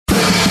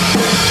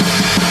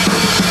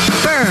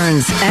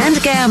Suns and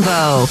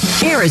Gambo.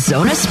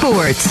 Arizona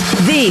Sports,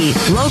 the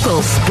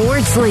local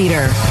sports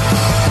leader.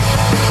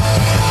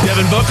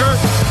 Devin Booker?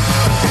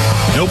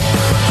 Nope.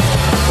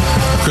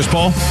 Chris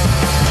Paul?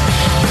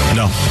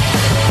 No.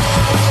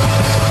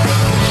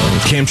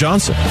 Cam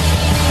Johnson?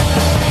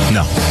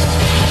 No.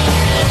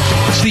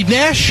 Steve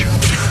Nash?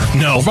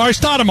 No. Mari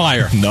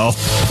Stoudemire? No.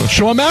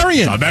 Sean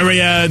Marion? Sean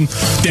Marion.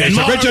 Dan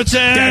Richardson?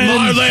 Dan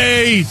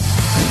Marley.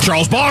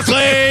 Charles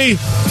Barkley?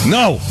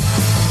 No.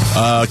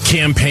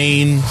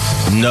 Campaign?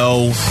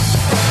 No.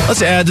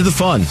 Let's add to the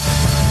fun.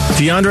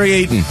 DeAndre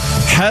Ayton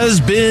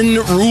has been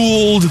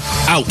ruled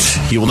out.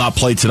 He will not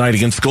play tonight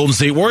against the Golden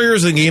State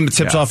Warriors in a game that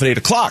tips off at 8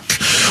 o'clock,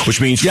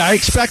 which means... Yeah, I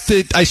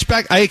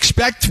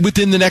expect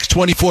within the next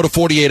 24 to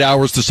 48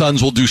 hours the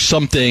Suns will do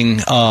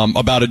something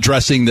about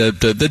addressing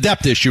the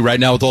depth issue right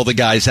now with all the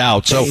guys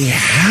out. So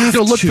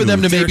look for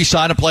them to maybe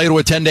sign a player to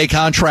a 10-day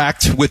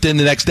contract within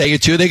the next day or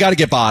two. They got to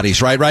get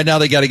bodies, right? Right now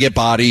they got to get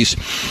bodies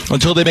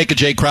until they make a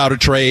Jay Crowder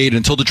trade,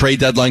 until the trade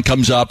deadline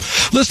comes up.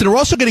 Listen, we're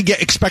also going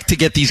to expect to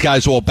get these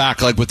guys all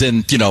back like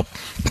within,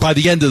 by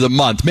the end of the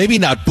month. Maybe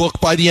not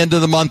booked by the end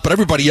of the month, but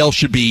everybody else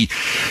should be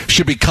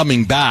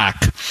coming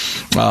back.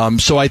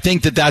 So I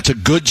think that's a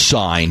good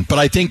sign. But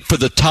I think for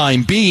the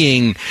time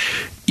being,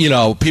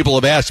 people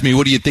have asked me,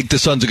 what do you think the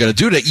Suns are going to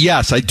do to?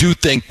 Yes, I do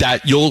think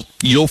that you'll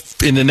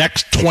in the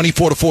next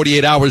 24 to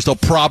 48 hours, they'll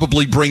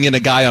probably bring in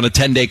a guy on a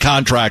 10-day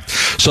contract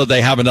so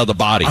they have another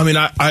body. I mean,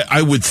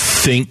 I would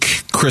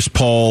think Chris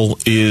Paul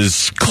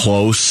is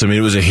close. I mean,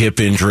 it was a hip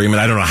injury. I mean,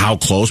 I don't know how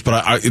close,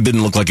 but it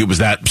didn't look like it was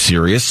that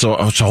serious. So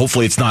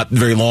hopefully it's not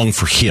very long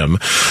for him.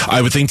 I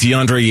would think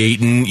DeAndre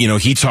Ayton,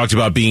 he talked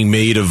about being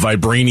made of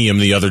vibranium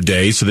the other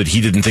day so that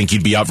he didn't think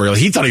he'd be out very long.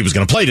 He thought he was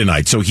going to play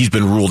tonight, so he's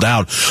been ruled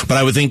out. But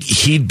I would think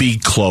he'd be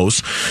close.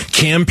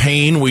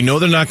 Campaign, we know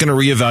they're not going to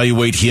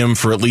reevaluate him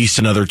for at least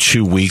another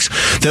 2 weeks.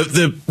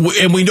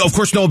 And we of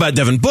course know about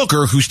Devin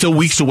Booker, who's still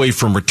weeks away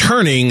from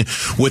returning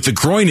with the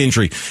groin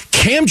injury.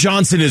 Cam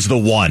Johnson is the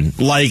one.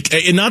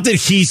 Not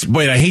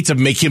that I hate to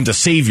make him the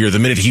savior the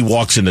minute he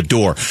walks in the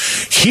door.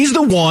 He's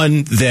the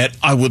one that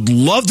I would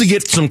love to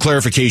get some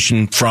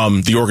clarification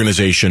from the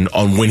organization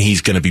on when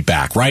he's going to be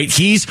back, right?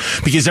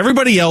 Because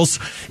everybody else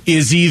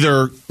is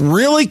either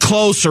really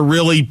close or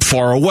really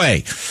far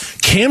away.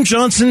 Cam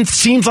Johnson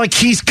seems like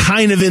he's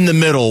kind of in the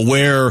middle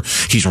where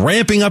he's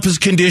ramping up his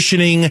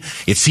conditioning.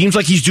 It seems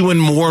like he's doing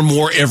more and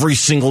more every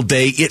single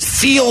day. It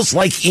feels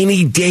like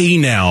any day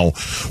now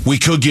we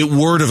could get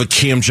word of a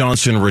Cam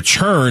Johnson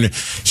return.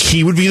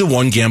 He would be the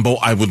one, Gambo,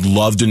 I would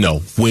love to know.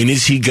 When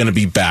is he going to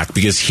be back?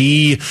 Because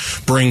he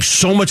brings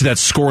so much of that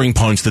scoring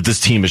punch that this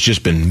team has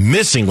just been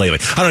missing lately.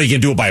 I don't know if he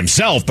can do it by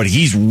himself, but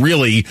he's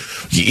really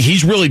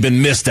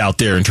been missed out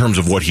there in terms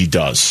of what he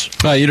does.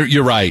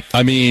 You're right.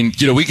 I mean,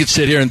 we could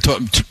sit here and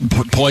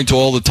point to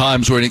all the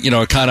times where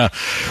it kind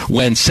of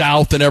went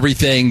south and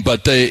everything,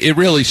 but it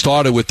really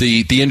started with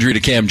the injury to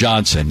Cam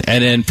Johnson,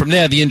 and then from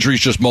there the injuries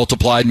just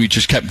multiplied, and we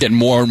just kept getting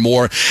more and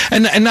more.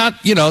 And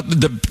not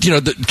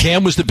the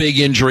Cam was the big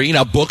injury.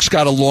 Now Book's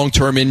got a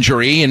long-term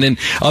injury, and then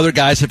other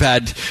guys have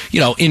had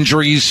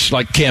injuries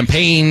like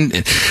Campaign,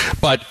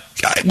 but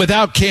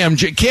without Cam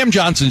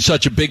Johnson's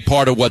such a big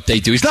part of what they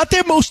do. He's not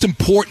their most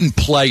important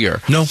player.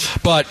 No.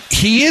 But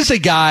he is a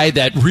guy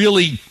that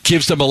really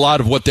gives them a lot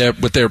of what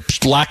they're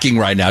lacking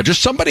right now.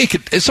 Just somebody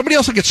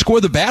else that could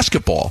score the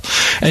basketball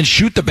and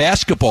shoot the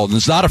basketball and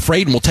is not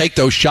afraid and will take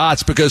those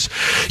shots, because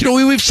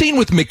we've seen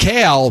with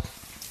Mikal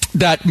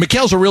that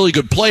Mikal's a really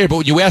good player, but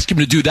when you ask him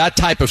to do that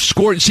type of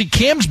scoring, see,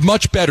 Cam's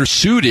much better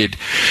suited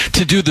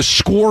to do the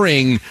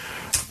scoring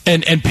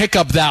and pick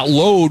up that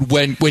load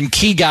when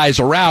key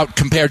guys are out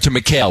compared to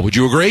Mikal. Would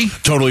you agree?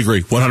 Totally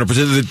agree.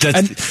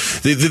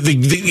 100%.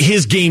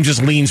 His game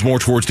just leans more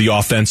towards the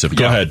offensive.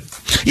 Go ahead.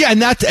 Yeah,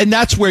 and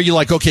that's where you're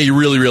like, okay, you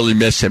really, really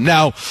miss him.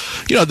 Now,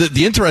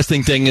 the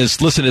interesting thing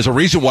is, listen, there's a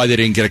reason why they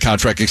didn't get a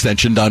contract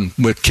extension done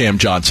with Cam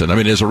Johnson. I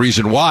mean, there's a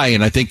reason why,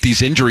 and I think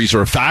these injuries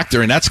are a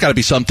factor, and that's got to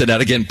be something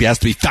that, again, has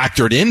to be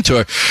factored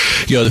into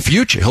the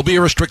future. He'll be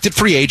a restricted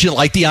free agent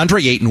like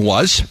DeAndre Ayton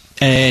was.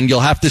 And you'll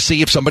have to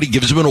see if somebody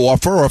gives him an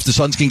offer or if the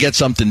Suns can get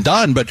something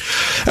done. But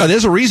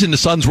there's a reason the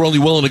Suns were only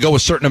willing to go a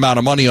certain amount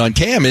of money on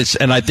Cam.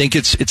 And I think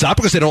it's not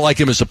because they don't like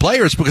him as a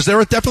player. It's because there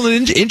are definitely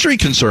injury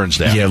concerns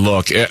there. Yeah,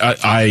 look,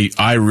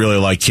 I really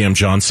like Cam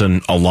Johnson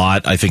a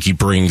lot. I think he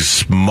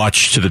brings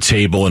much to the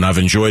table, and I've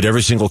enjoyed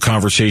every single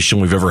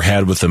conversation we've ever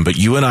had with him. But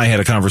you and I had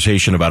a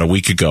conversation about a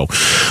week ago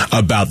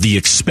about the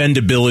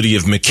expendability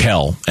of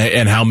Mikal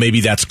and how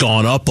maybe that's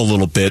gone up a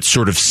little bit,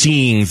 sort of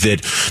seeing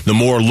that the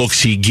more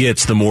looks he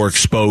gets, the more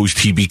exposed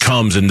he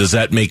becomes, and does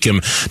that make him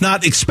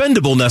not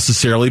expendable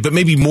necessarily, but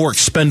maybe more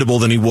expendable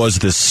than he was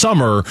this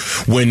summer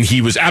when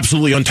he was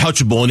absolutely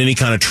untouchable in any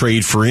kind of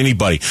trade for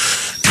anybody?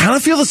 Kind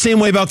of feel the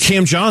same way about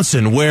Cam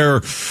Johnson,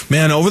 where,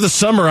 man, over the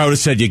summer I would have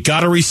said, you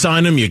got to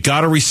re-sign him, you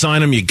got to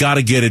re-sign him, you got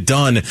to get it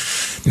done.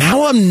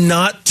 Now I'm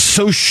not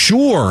so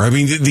sure. I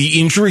mean, the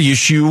injury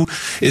issue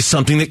is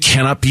something that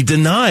cannot be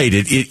denied.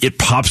 It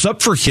pops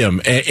up for him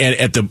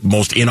at the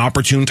most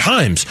inopportune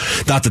times.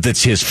 Not that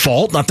that's his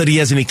fault, not that he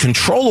has any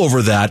control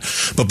over that,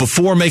 but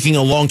before making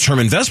a long-term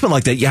investment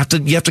like that, you have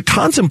to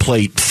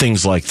contemplate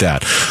things like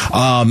that.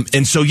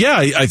 And so, yeah,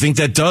 I think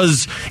that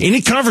does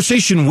any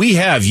conversation we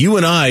have, you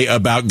and I,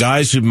 about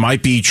guys who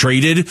might be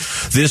traded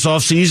this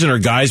offseason or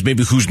guys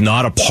maybe who's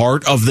not a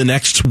part of the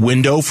next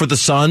window for the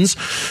Suns.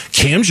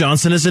 Cam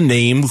Johnson is a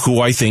name who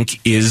I think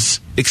is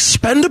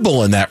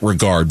expendable in that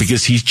regard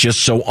because he's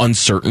just so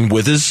uncertain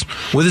with his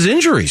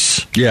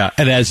injuries. Yeah,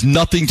 and it has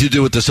nothing to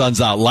do with the Suns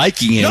not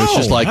liking him. It's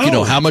just like,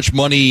 how much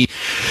money.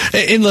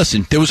 And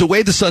listen, there was a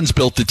way the Suns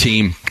built the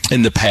team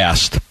in the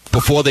past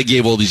before they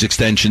gave all these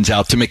extensions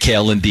out to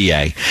Mikal and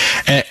D.A.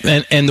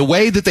 And the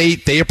way that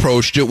they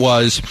approached it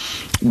was,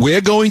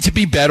 we're going to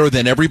be better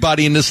than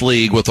everybody in this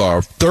league with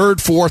our 3rd,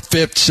 4th,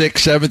 5th,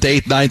 6th, 7th,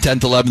 8th, 9th, 10th,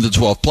 11th, and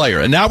 12th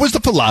player. And that was the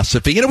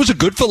philosophy, and it was a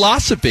good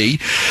philosophy,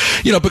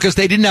 because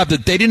they didn't have a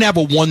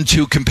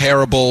 1-2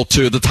 comparable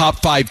to the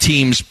top 5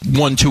 teams'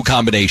 1-2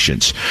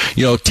 combinations.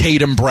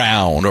 Tatum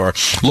Brown or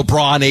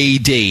LeBron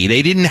AD.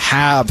 They didn't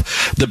have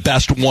the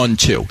best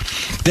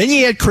 1-2. Then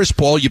you had Chris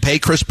Paul. You pay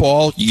Chris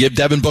Paul. You give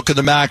Devin Booker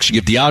the max.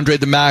 You give DeAndre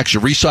the max. You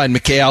re-sign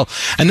Mikal.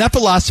 And that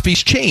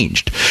philosophy's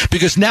changed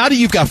because now that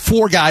you've got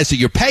 4 guys that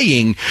you're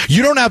paying,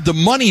 you don't have the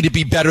money to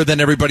be better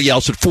than everybody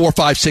else at 4,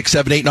 5, 6,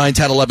 7, 8, 9,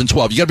 10, 11,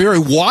 12. You got to be very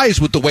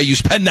wise with the way you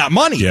spend that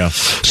money. Yeah.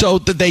 So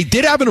they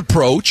did have an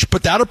approach,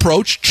 but that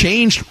approach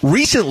changed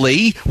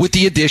recently with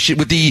the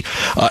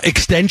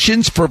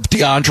extensions for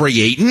DeAndre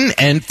Ayton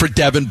and for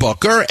Devin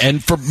Booker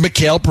and for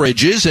Mikal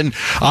Bridges and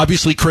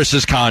obviously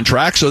Chris's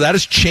contract. So that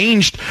has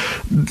changed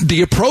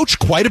the approach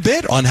quite a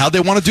bit on how they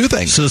want to do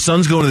things. So the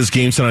Suns going to this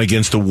game tonight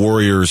against the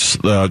Warriors.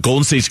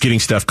 Golden State's getting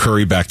Steph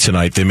Curry back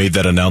tonight. They made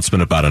that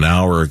announcement about an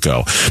hour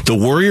ago. The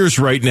Warriors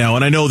right now,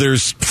 and I know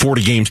there's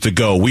 40 games to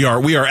go. We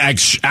are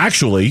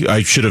actually,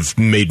 I should have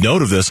made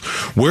note of this,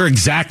 we're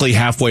exactly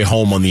halfway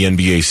home on the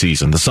NBA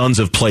season. The Suns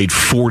have played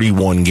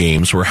 41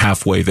 games. We're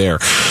halfway there.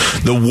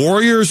 The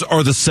Warriors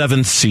are the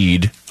 7th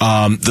seed.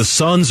 The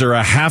Suns are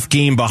a half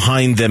game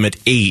behind them at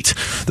 8.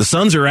 The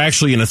Suns are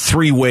actually in a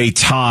 3-way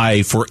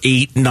tie for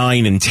 8,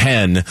 9, and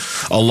 10,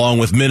 along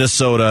with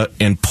Minnesota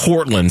and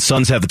Portland.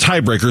 Suns have the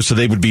tiebreaker, so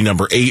they would be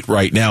number 8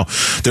 right now.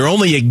 They're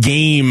only a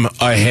game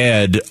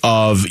ahead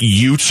of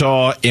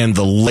Utah and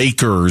the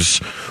Lakers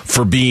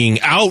for being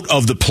out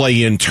of the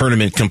play-in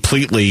tournament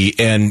completely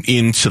and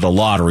into the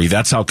lottery.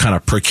 That's how kind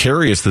of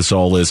precarious this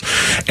all is.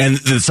 And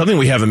there's something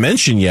we haven't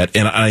mentioned yet,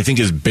 and I think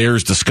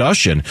bears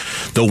discussion.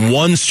 The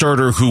one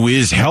starter who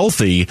is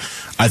healthy,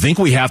 I think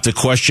we have to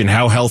question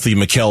how healthy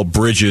Mikal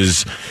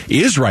Bridges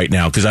is right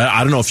now, because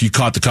I don't know if you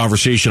caught the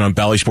conversation on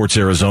Bally Sports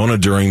Arizona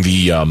during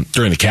the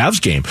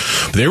Cavs game.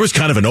 There was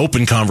kind of an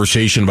open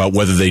conversation about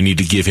whether they need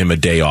to give him a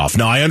day off.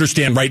 Now, I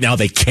understand right now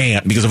they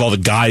can't because of all the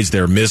guys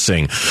they're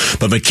missing,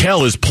 but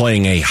Mikal is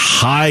playing a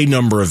high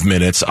number of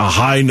minutes, a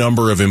high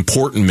number of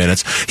important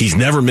minutes. He's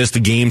never missed a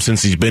game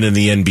since he's been in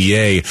the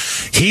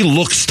NBA. He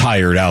looks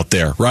tired out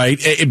there, right?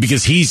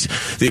 Because he's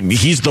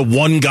the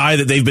one guy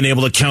that they've been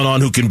able to count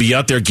on who can be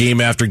out there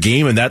game after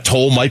game, and that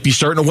toll might be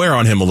starting to wear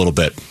on him a little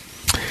bit.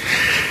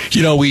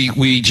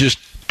 We just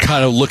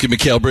kind of look at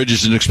Mikal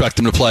Bridges and expect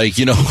him to play,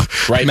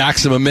 right,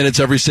 maximum minutes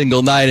every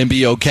single night and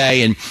be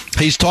okay. And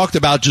he's talked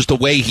about just the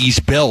way he's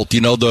built,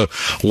 the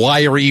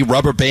wiry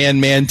rubber band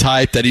man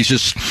type, that he's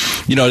just,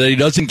 that he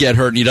doesn't get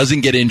hurt and he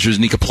doesn't get injured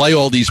and he can play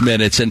all these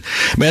minutes. And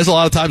there's a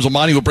lot of times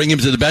Omani will bring him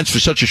to the bench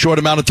for such a short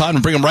amount of time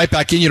and bring him right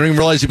back in. You don't even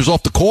realize he was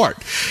off the court,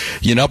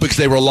 because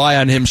they rely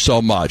on him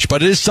so much.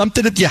 But it is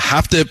something that you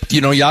have to,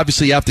 you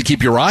obviously have to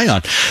keep your eye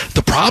on.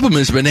 The problem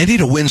is, they need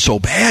to win so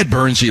bad,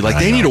 Burnsy.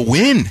 They need to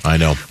win. I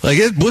know.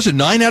 Was it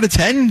 9 out of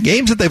 10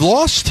 games that they've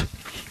lost?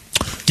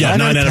 Yeah,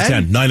 9 out of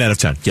 10. 9 out of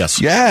 10,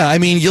 yes. Yeah,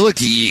 you look,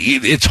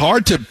 it's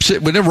hard to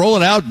sit when they're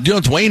rolling out,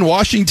 Dwayne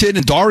Washington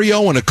and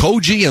Dario and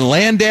Okogie and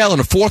Landale in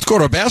the fourth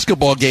quarter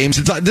basketball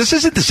games. This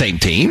isn't the same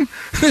team.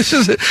 This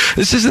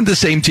isn't the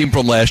same team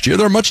from last year.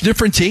 They're a much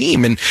different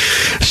team, and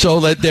so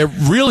that they're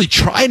really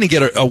trying to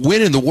get a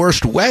win in the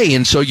worst way.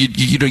 And so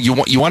you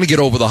want to get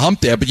over the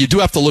hump there, but you do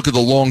have to look at the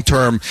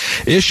long-term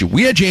issue.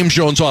 We had James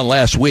Jones on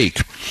last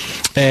week,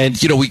 and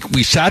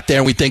we sat there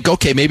and we think,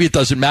 okay, maybe it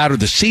doesn't matter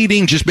the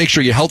seeding, just make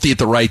sure you're healthy at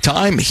the right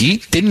time. He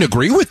didn't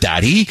agree with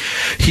that. He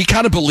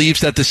kind of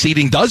believes that the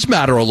seeding does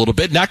matter a little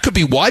bit, and that could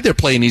be why they're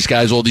playing these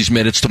guys all these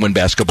minutes to win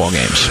basketball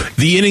games.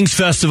 The Innings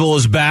Festival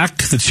is back.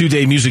 The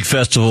 2-day music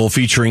festival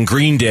featuring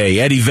Green Day,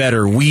 Eddie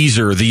Vedder,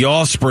 Weezer, The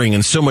Offspring,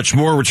 and so much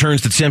more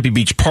returns to Tempe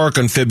Beach Park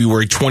on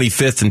February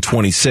 25th and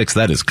 26th.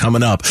 That is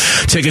coming up.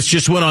 Tickets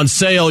just went on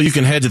sale. You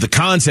can head to the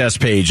contest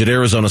page at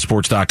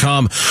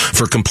arizonasports.com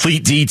for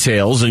complete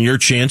details and your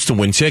chance to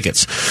win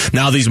tickets.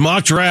 Now, these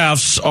mock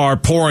drafts are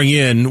pouring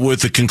in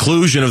with the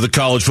conclusion of the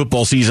college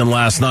football season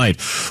last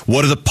night.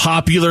 What are the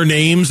popular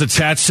names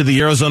attached to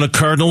the Arizona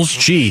Cardinals?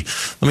 Gee,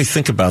 let me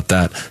think about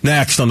that.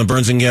 Next on the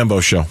Burns and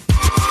Gambo Show.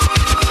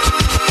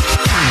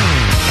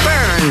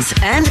 Burns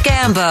and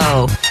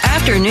Gambo,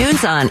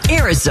 afternoons on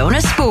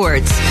Arizona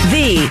Sports,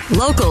 the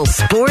local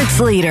sports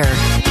leader.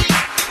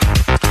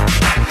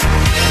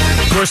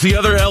 Of course, the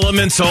other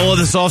elements, all of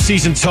this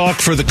offseason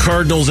talk for the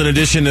Cardinals, in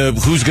addition to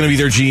who's going to be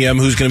their GM,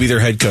 who's going to be their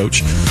head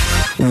coach,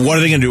 what are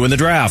they going to do in the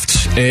draft?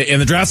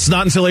 And the draft's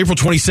not until April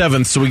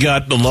 27th, so we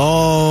got a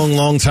long,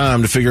 long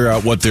time to figure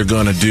out what they're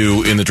going to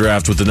do in the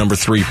draft with the number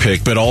 3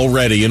 pick. But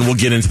already, and we'll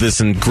get into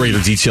this in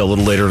greater detail a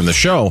little later in the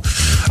show,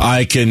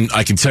 I can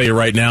tell you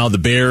right now, the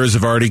Bears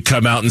have already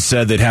come out and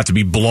said they'd have to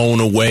be blown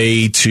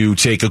away to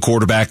take a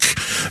quarterback,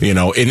 in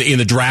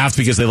the draft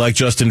because they like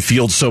Justin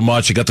Fields so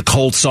much. You got the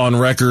Colts on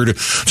record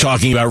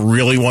talking about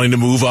really wanting to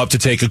move up to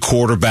take a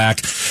quarterback.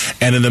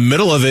 And in the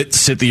middle of it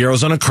sit the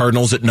Arizona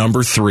Cardinals at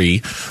number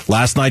 3.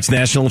 Last night's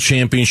national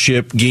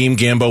championship game,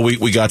 Gambo,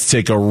 we got to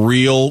take a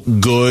real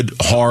good,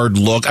 hard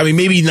look. I mean,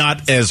 maybe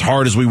not as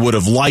hard as we would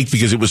have liked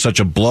because it was such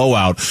a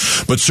blowout,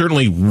 but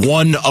certainly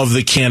one of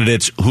the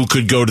candidates who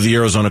could go to the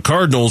Arizona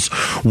Cardinals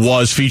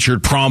was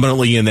featured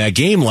prominently in that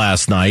game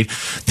last night.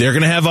 They're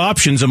going to have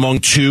options among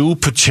 2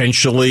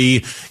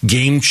 potentially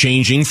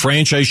game-changing,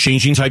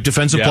 franchise-changing type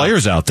defensive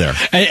players out there.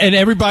 And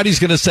everybody's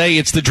going to say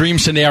it's the dream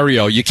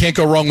scenario. You can't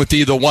go wrong with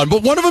either one.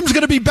 But one of them's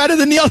going to be better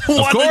than the other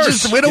one. Of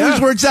course. It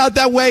always works out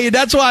that way. And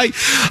that's why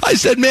I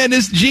said, man,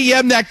 this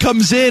GM that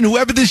comes in,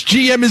 whoever this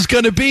GM is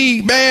going to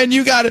be, man,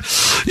 you got to.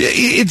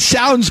 It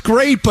sounds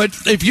great, but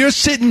if you're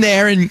sitting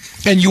there and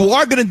you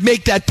are going to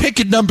make that pick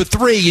at number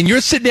 3, and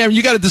you're sitting there and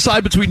you got to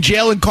decide between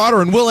Jalen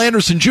Carter and Will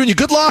Anderson Jr.,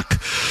 good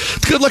luck.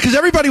 Good luck, because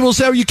everybody will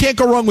say, you can't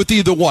go wrong with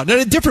either one.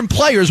 And different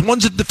players,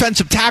 one's a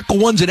defensive tackle,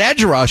 one's an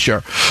edge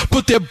rusher,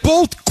 but they're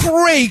both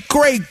great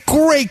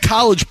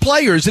college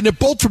players, and they're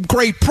both from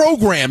great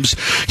programs.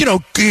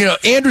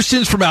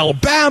 Anderson's from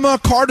Alabama,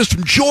 Carter's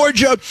from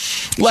Georgia.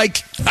 Like,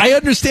 I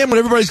understand what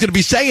everybody's going to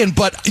be saying,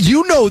 but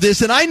you know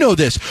this, and I know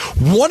this.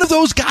 One of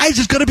those guys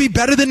is going to be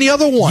better than the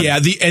other one. Yeah,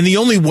 the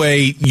only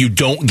way you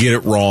don't get it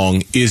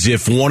wrong is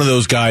if one of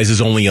those guys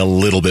is only a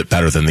little bit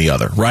better than the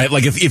other, right?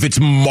 Like, if it's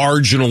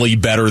marginally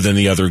better than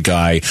the other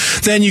guy,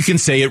 then you can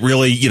say it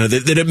really,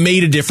 that it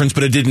made a difference,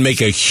 but it didn't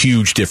make a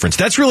huge difference.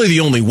 That's really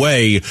the only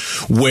way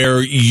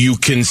where you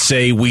can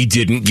say we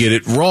didn't get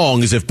it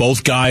wrong, is if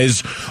both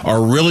guys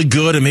are really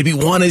good and maybe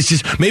one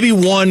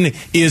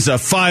is a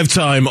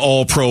 5-time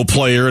All-Pro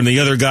player and the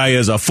other guy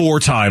is a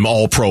 4-time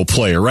All-Pro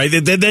player, right?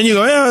 Then you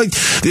go,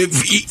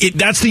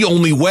 that's the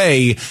only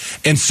way.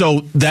 And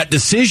so that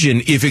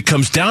decision, if it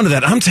comes down to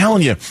that, I'm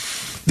telling you,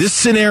 this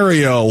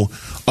scenario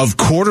of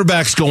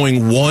quarterbacks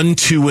going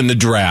 1-2 in the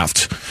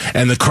draft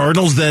and the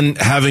Cardinals then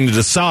having to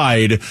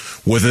decide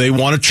whether they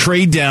want to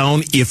trade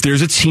down if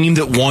there's a team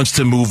that wants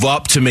to move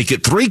up to make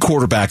it 3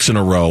 quarterbacks in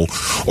a row,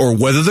 or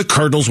whether the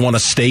Cardinals want to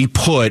stay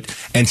put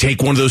and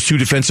take one of those 2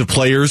 defensive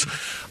players.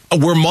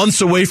 We're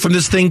months away from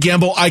this thing,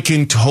 Gambo. I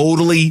can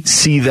totally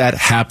see that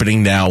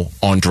happening now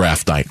on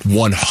draft night.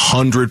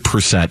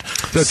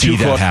 100% see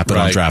that happen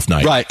on draft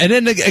night. Right. And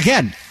then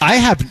again, I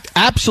have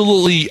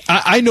absolutely,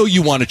 I know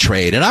you want to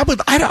trade, and I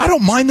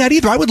don't mind that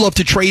either. I would love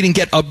to trade and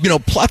get a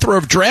plethora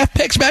of draft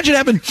picks. Imagine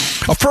having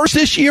a first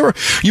this year,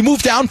 you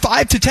move down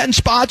 5 to 10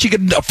 spots, you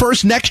get a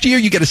first next year,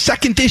 you get a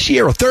second this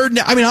year, a third.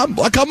 I mean,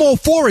 I'm all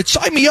for it.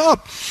 Sign me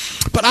up.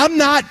 But I'm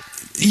not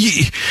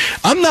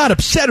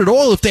upset at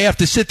all if they have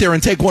to sit there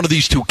and take one of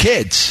these 2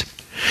 kids.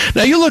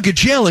 Now, you look at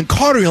Jalen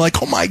Carter, you're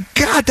like, oh my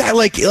God,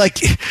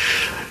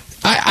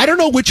 I don't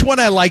know which one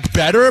I like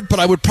better, but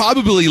I would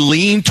probably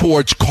lean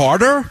towards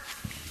Carter,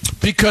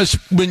 because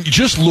when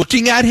just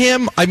looking at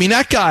him, I mean,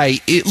 that guy,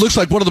 it looks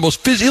like one of the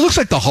most he looks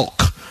like the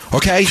Hulk.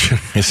 Okay?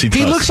 Yes, he does.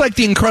 He looks like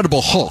the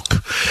Incredible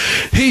Hulk.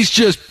 He's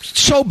just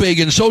so big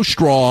and so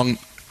strong.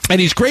 And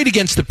he's great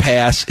against the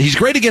pass. He's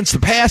great against the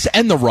pass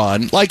and the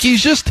run. Like,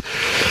 he's just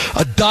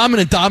a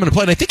dominant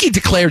player. And I think he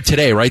declared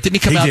today, right? Didn't he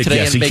come out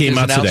today and make his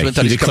announcement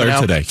that he's coming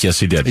out? He declared today. Yes,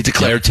 he did. He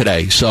declared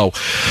today. So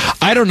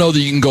I don't know that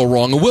you can go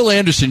wrong. And Will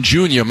Anderson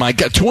Jr., my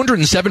God,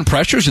 207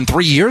 pressures in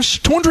 3 years?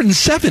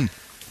 207.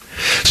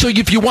 So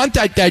if you want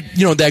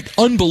that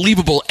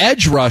unbelievable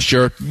edge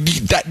rusher,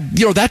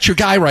 that's your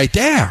guy right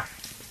there.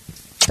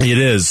 It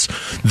is.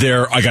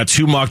 I got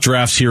 2 mock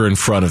drafts here in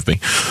front of me.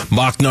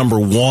 Mock number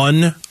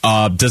 1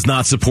 does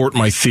not support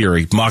my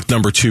theory. Mock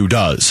number 2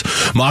 does.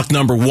 Mock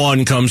number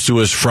 1 comes to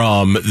us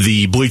from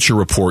the Bleacher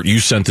Report. You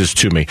sent this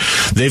to me.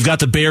 They've got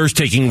the Bears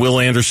taking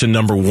Will Anderson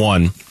number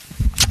 1.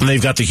 And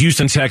they've got the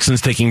Houston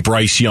Texans taking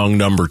Bryce Young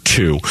number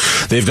 2.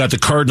 They've got the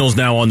Cardinals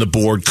now on the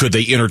board. Could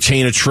they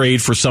entertain a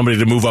trade for somebody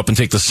to move up and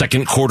take the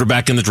second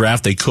quarterback in the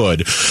draft? They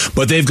could.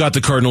 But they've got the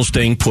Cardinals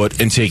staying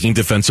put and taking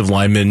defensive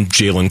lineman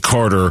Jalen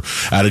Carter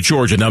out of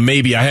Georgia. Now,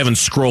 maybe I haven't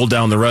scrolled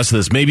down the rest of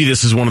this. Maybe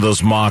this is one of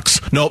those mocks.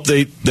 Nope,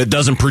 that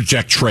doesn't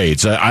project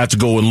trades. I have to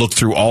go and look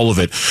through all of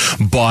it.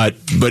 But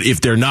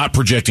if they're not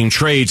projecting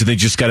trades and they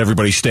just got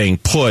everybody staying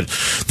put,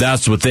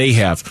 that's what they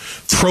have.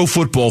 Pro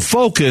Football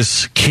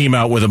Focus came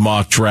out with a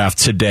mock draft draft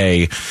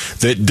today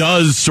that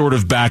does sort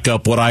of back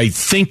up what I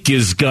think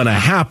is going to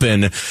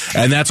happen,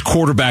 and that's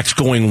quarterbacks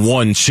going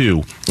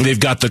 1-2. They've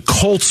got the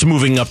Colts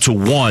moving up to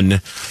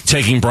 1,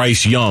 taking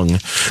Bryce Young.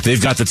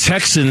 They've got the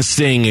Texans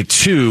staying at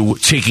 2,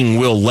 taking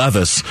Will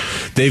Levis.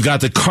 They've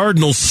got the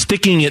Cardinals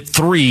sticking at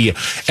 3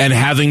 and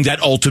having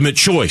that ultimate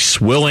choice,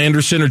 Will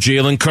Anderson or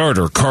Jalen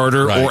Carter,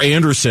 or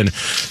Anderson.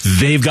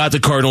 They've got the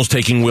Cardinals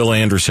taking Will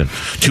Anderson.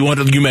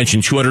 You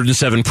mentioned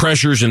 207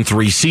 pressures in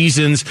 3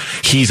 seasons.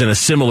 He's in a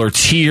similar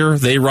tier,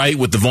 they write,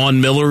 with the Von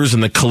Millers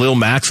and the Khalil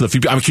Macks.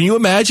 Can you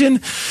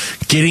imagine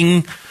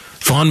getting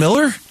Von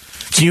Miller?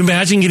 Can you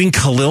imagine getting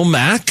Khalil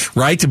Mack,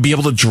 right, to be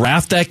able to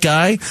draft that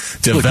guy,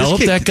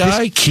 develop that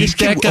guy, keep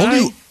that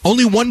guy?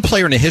 Only one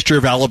player in the history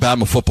of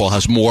Alabama football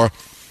has more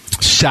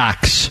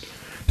sacks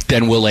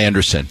than Will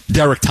Anderson.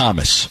 Derek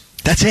Thomas.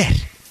 That's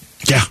it.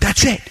 Yeah.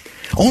 That's it.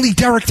 Only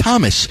Derek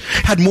Thomas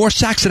had more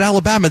sacks at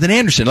Alabama than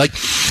Anderson. Like,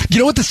 you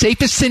know what the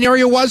safest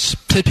scenario was?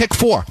 To pick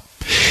 4.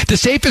 The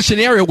safest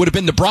scenario would have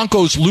been the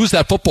Broncos lose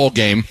that football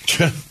game.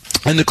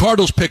 And the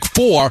Cardinals pick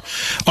 4,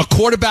 a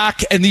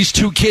quarterback, and these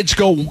 2 kids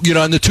go,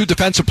 and the 2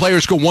 defensive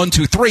players go 1,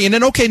 2, 3. And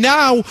then, okay,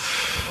 now,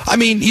 I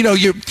mean,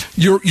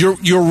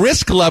 your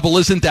risk level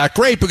isn't that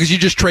great because you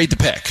just trade the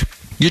pick.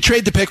 You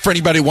trade the pick for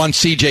anybody who wants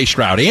C.J.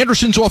 Stroud.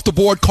 Anderson's off the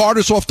board,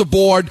 Carter's off the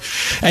board,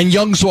 and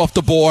Young's off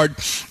the board,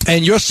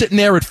 and you're sitting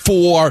there at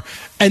 4,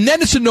 and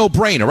then it's a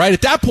no-brainer, right?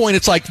 At that point,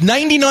 it's like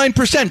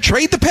 99%.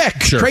 Trade the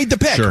pick. Sure, trade the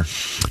pick. Sure.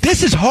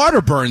 This is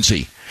harder,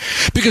 Bernsey,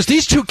 because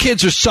these 2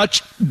 kids are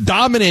such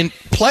dominant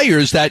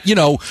players that,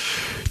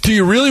 do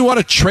you really want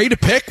to trade a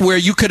pick where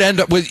you could end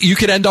up with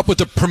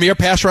the premier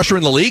pass rusher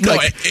in the league? No,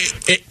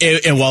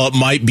 and while it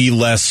might be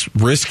less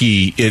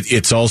risky,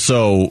 it's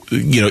also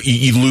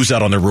you lose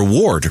out on the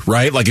reward,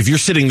 right? Like if you're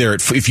sitting there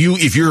if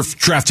you're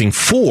drafting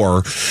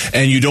 4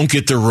 and you don't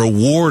get the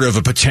reward of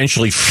a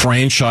potentially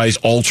franchise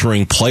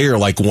altering player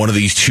like one of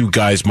these 2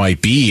 guys might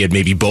be, and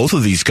maybe both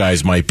of these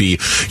guys might be,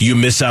 you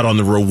miss out on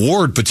the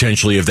reward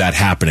potentially of that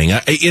happening.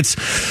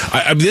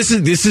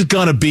 This is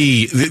going to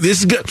be.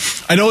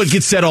 I know it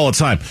gets said all the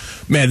time.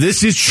 Man,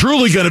 this is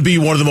truly going to be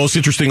one of the most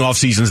interesting off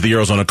seasons the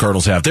Arizona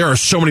Cardinals have. There are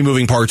so many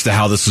moving parts to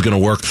how this is going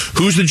to work.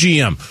 Who's the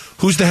GM?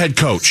 Who's the head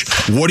coach?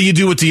 What do you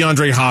do with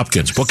DeAndre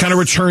Hopkins? What kind of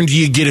return do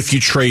you get if you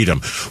trade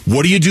him?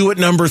 What do you do at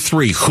number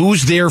 3?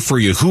 Who's there for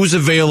you? Who's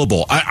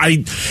available?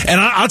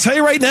 I'll tell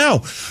you right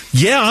now,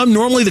 I'm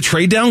normally the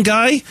trade down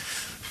guy.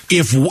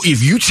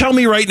 If you tell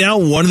me right now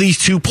one of these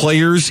 2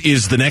 players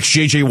is the next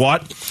J.J.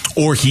 Watt,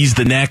 or he's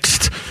the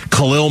next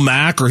Khalil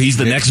Mack, or he's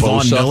the next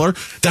Von Miller,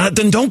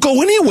 then don't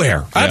go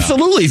anywhere. Yeah.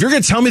 Absolutely. If you're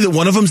going to tell me that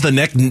one of them's the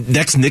next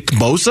Nick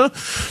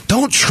Bosa,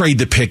 don't trade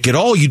the pick at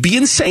all. You'd be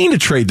insane to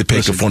trade the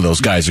pick if one of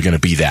those guys are going to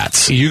be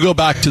that. You go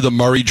back to the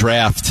Murray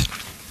draft,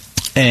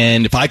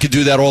 and if I could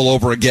do that all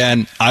over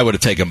again, I would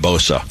have taken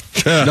Bosa,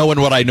 knowing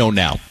what I know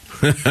now.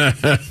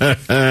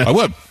 I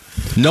would.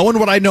 Knowing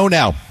what I know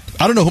now.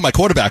 I don't know who my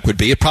quarterback would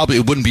be. It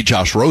wouldn't be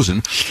Josh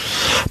Rosen,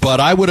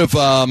 but I would have.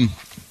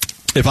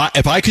 If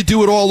I could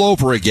do it all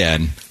over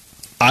again,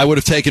 I would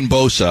have taken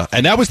Bosa,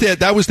 and that was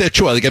their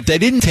choice. Like if they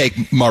didn't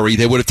take Murray,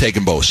 they would have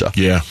taken Bosa.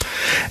 Yeah,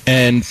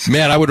 and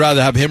man, I would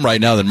rather have him right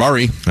now than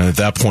Murray. And at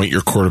that point,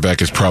 your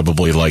quarterback is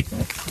probably like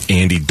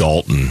Andy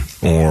Dalton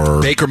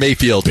or Baker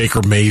Mayfield,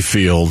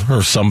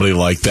 or somebody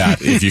like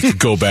that. If you could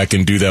go back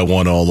and do that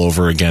one all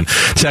over again,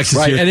 Texas,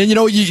 right? And then you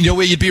know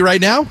where you'd be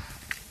right now.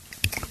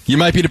 You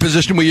might be in a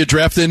position where you're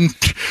drafting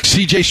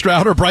C.J.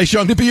 Stroud or Bryce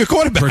Young to be your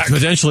quarterback.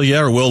 Potentially,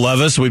 yeah, or Will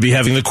Levis. We'd be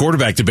having the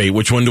quarterback debate.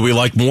 Which one do we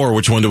like more?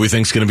 Which one do we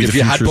think is going to be the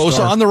future star? If you had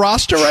Bosa on the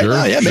roster right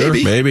now, yeah,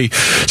 maybe.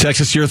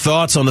 Text us your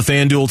thoughts on the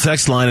FanDuel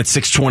text line at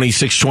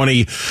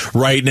 620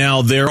 right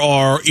now. There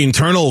are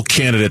internal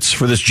candidates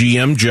for this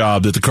GM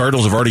job that the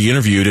Cardinals have already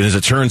interviewed, and as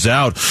it turns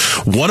out,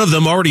 one of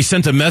them already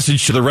sent a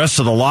message to the rest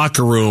of the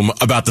locker room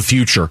about the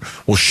future.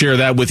 We'll share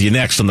that with you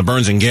next on the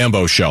Burns and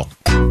Gambo Show.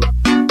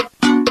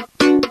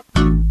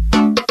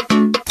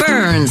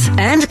 Burns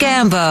and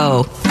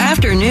Gambo.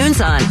 Afternoons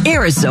on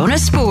Arizona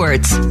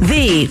Sports,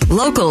 the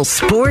local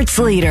sports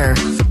leader.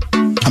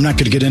 I'm not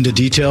going to get into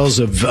details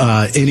of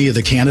any of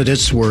the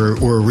candidates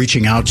we're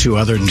reaching out to,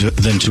 other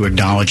than to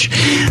acknowledge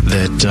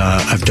that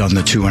I've done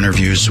the 2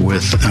 interviews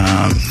with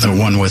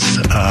one with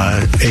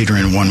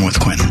Adrian, one with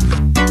Quentin.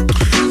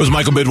 It was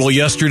Michael Bidwell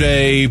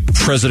yesterday,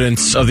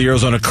 president of the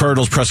Arizona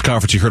Cardinals, press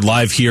conference you heard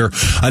live here,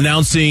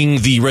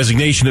 announcing the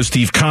resignation of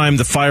Steve Keim,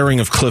 the firing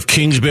of Cliff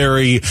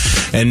Kingsbury,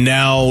 and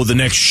now the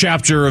next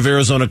chapter of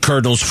Arizona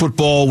Cardinals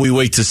football. We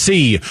wait to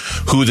see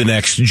who the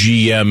next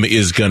GM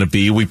is going to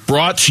be. We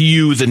brought to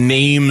you the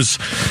names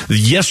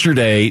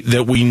yesterday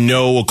that we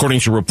know,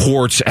 according to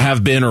reports,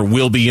 have been or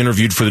will be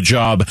interviewed for the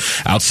job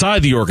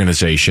outside the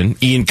organization.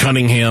 Ian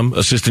Cunningham,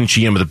 assistant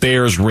GM of the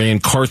Bears,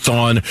 Rand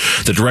Carthon,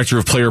 the director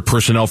of player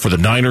personnel for the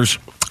Niners,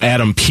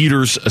 Adam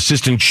Peters,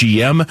 assistant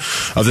GM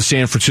of the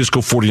San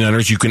Francisco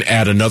 49ers. You can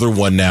add another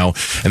one now,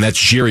 and that's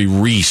Jerry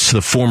Reese,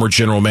 the former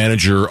general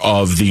manager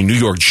of the New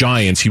York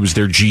Giants. He was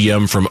their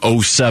GM from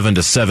 07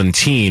 to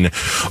 17,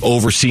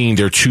 overseeing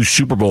their 2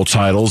 Super Bowl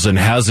titles, and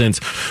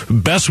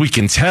best we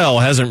can tell,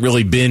 hasn't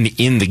really been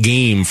in the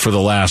game for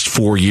the last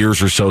 4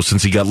 years or so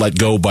since he got let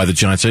go by the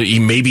Giants.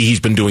 Maybe he's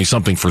been doing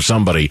something for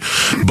somebody,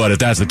 but if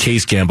that's the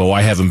case, Gambo,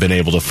 I haven't been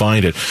able to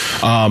find it.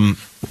 And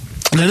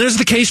then there's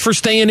the case for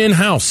staying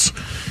in-house.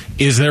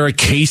 Is there a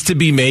case to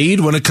be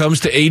made when it comes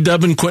to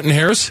A-Dub and Quentin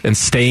Harris and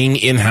staying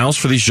in-house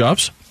for these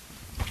jobs?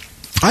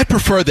 I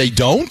prefer they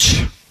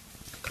don't,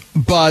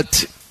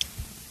 but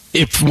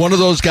if one of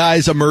those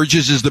guys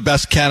emerges as the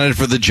best candidate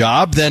for the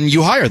job, then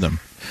you hire them.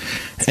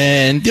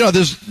 And,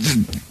 there's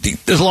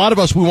a lot of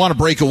us, we want to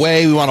break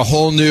away. We want a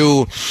whole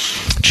new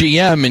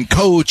GM and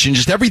coach and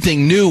just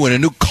everything new and a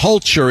new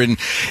culture. And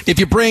if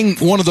you bring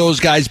one of those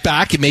guys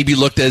back, it may be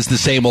looked as the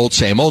same old,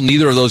 same old.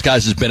 Neither of those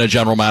guys has been a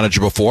general manager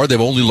before.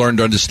 They've only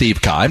learned under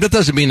Steve Keim. That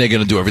doesn't mean they're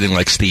going to do everything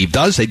like Steve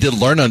does. They did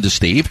learn under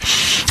Steve.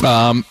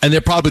 And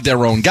they're probably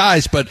their own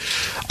guys. But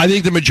I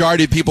think the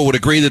majority of people would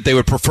agree that they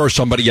would prefer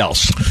somebody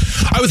else.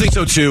 I would think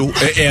so, too.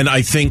 And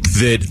I think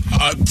that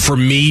for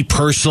me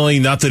personally,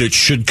 not that it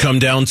should come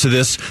down to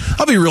this,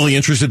 I'll be really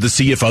interested to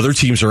see if other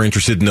teams are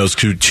interested in those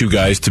two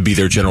guys to be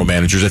their general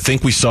managers. I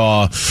think we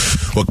saw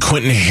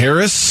Quentin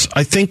Harris,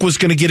 I think, was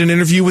going to get an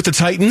interview with the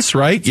Titans,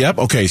 right? Yep.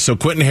 Okay. So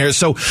Quentin Harris.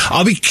 So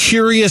I'll be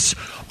curious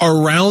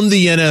around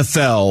the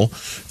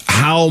NFL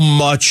how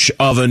much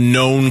of a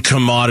known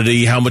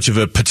commodity, how much of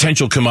a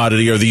potential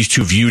commodity are these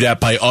two viewed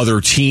at by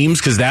other teams?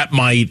 Because that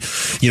might,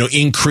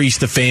 increase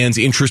the fans'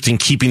 interest in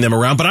keeping them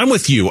around. But I'm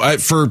with you.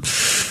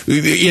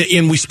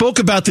 And we spoke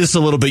about this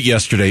a little bit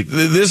yesterday.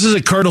 This is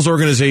a Cardinals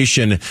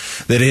organization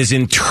that has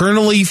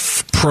internally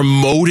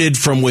promoted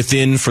from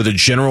within for the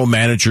general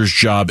manager's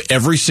job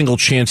every single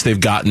chance they've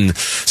gotten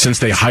since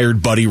they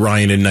hired Buddy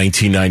Ryan in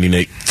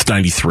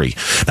 1993.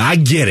 Now, I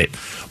get it.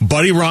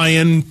 Buddy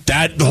Ryan,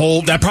 that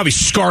probably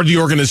scarred the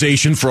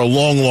organization for a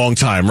long, long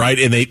time, right?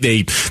 And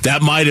that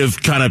might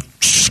have kind of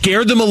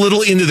scared them a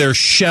little into their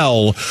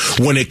shell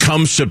when it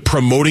comes to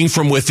promoting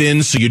from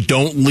within, so you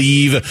don't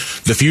leave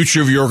the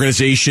future of your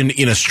organization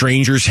in a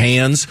stranger's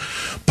hands.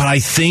 But I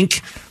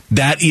think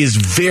that is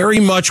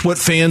very much what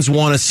fans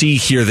want to see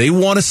here. They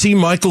want to see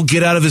Michael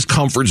get out of his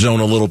comfort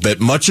zone a little bit,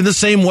 much in the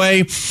same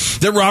way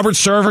that Robert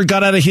Sarver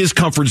got out of his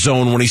comfort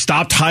zone when he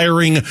stopped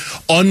hiring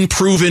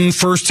unproven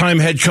first-time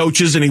head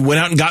coaches and he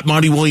went out and got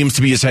Monty Williams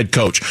to be his head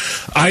coach.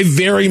 I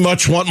very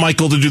much want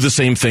Michael to do the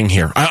same thing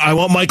here. I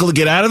want Michael to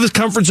get out of his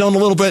comfort zone a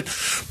little bit,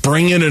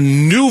 bring in a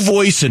new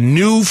voice, a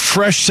new,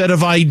 fresh set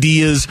of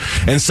ideas,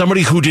 and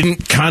somebody who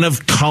didn't kind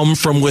of come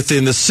from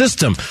within the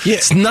system. Yeah.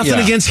 It's nothing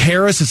against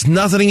Harris. It's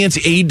nothing against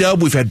A-Dub.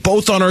 We've had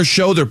both on our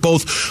show. They're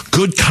both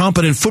good,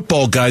 competent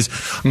football guys.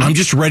 I'm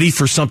just ready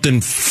for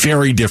something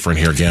very different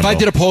here, Gambo. If I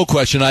did a poll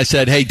question, I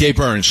said, hey, Dave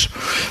Burns,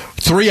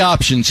 3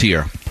 options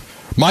here.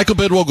 Michael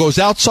Bidwell goes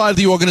outside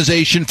the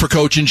organization for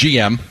coach and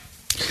GM.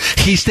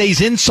 He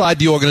stays inside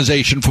the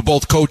organization for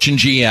both coach and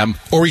GM,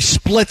 or he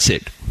splits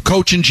it.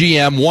 Coach and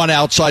GM, one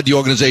outside the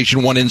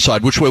organization, one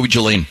inside. Which way would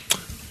you lean?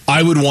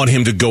 I would want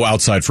him to go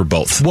outside for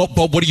both. But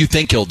what do you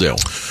think he'll do?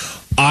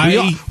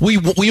 We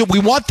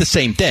want the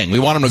same thing. We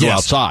want him to go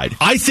outside.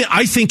 I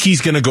think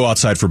he's going to go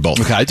outside for both.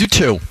 Okay, I do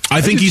too.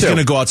 I think he's going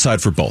to go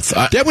outside for both.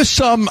 There was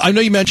some, I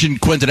know you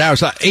mentioned Quentin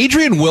Harris.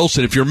 Adrian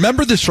Wilson, if you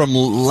remember this from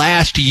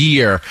last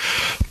year,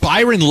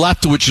 Byron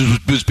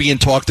Leftwich was being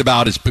talked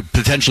about as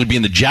potentially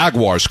being the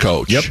Jaguars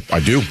coach. Yep, I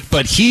do.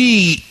 But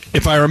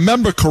if I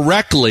remember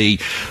correctly,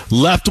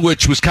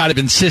 Leftwich was kind of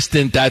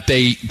insistent that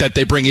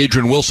they bring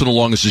Adrian Wilson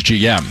along as his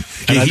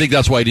GM, and I think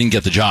that's why he didn't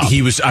get the job.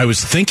 I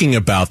was thinking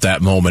about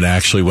that moment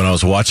actually when I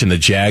was watching the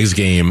Jags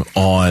game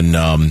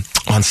on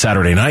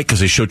Saturday night, because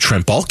they showed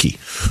Trent Baalke,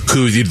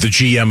 who the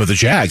GM of the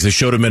Jags. They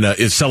showed him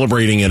is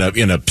celebrating in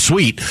a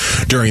suite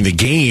during the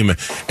game,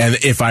 and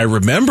if I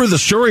remember the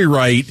story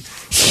right,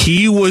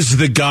 he was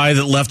the guy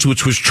that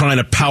Leftwich was trying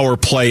to power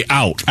play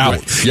out.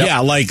 Right. Yep. Yeah,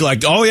 like,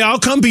 I'll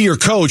come be your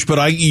coach, but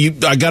I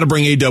got to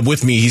bring A-Dub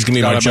with me. He's going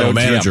to be my general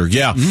manager.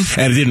 Yeah.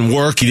 Mm-hmm. And it didn't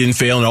work. He didn't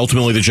fail, and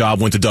ultimately the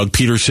job went to Doug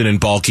Peterson, and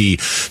Baalke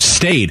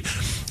stayed.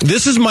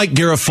 This is Mike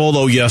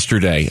Garafolo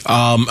yesterday.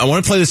 I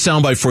want to play this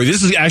soundbite for you.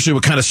 This is actually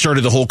what kind of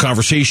started the whole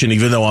conversation,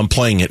 even though I'm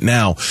playing it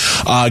now.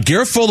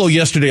 Garafolo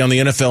yesterday on the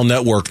NFL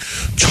Network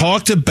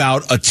talked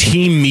about a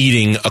team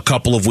meeting a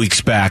couple of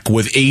weeks back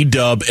with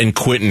A-Dub and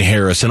Quentin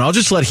Harris, and I'll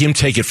just let him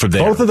take it from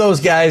there. Both of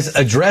those guys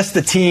addressed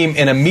the team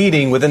in a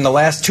meeting within the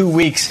last 2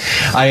 weeks,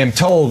 I am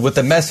told, with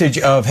the message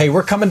of, hey,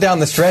 we're coming down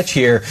the stretch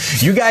here.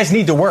 You guys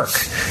need to work,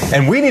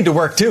 and we need to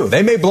work too.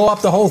 They may blow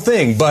up the whole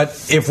thing, but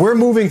if we're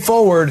moving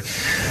forward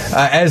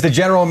as the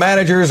general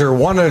managers, or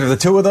one of the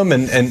two of them,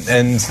 and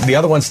the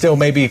other one still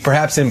maybe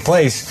perhaps in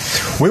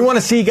place, we want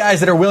to see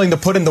guys that are willing to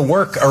put in the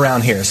work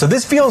around here. So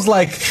this feels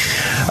like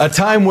a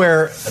time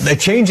where the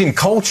change in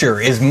culture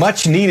is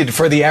much needed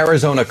for the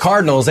Arizona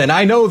Cardinals, and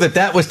I know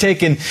that was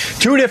taken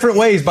two different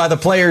ways by the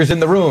players in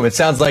the room. It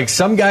sounds like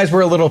some guys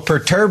were a little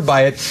perturbed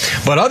by it,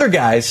 but other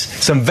guys,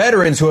 some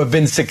veterans who have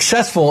been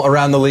successful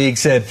around the league,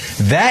 said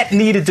that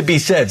needed to be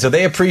said. So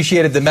they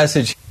appreciated the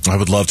message. I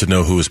would love to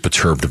know who was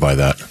perturbed by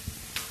that.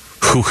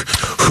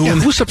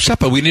 Who's upset?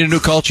 But we need a new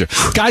culture.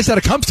 Guys that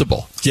are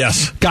comfortable.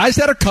 Yes. Guys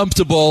that are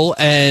comfortable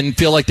and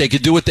feel like they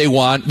could do what they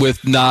want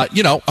with not,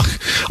 is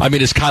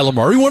Kyler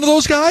Murray one of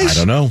those guys?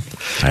 I don't know.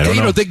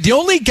 The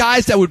only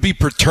guys that would be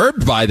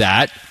perturbed by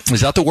that,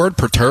 is that the word,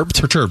 perturbed?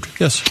 Perturbed,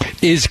 yes.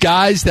 Is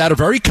guys that are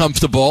very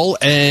comfortable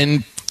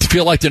and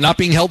feel like they're not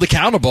being held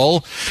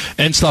accountable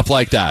and stuff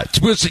like that.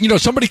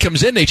 Somebody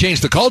comes in, they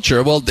change the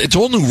culture. Well, it's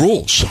all new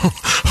rules.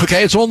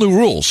 Okay, it's all new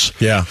rules.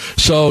 Yeah.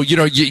 So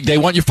they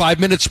want you 5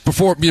 minutes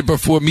before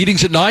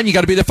meetings at 9. You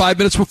got to be there 5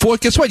 minutes before.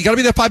 Guess what? You got to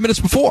be there 5 minutes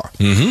before.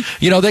 Mm-hmm.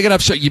 They're gonna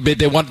have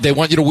they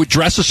want you to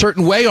dress a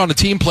certain way on a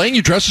team plane.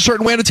 You dress a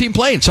certain way on a team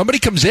plane. Somebody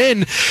comes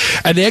in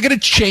and they're going to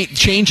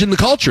change in the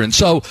culture. And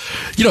so,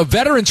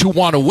 veterans who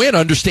want to win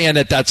understand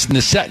that that's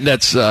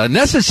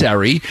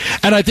necessary.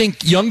 And I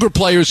think younger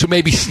players who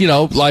maybe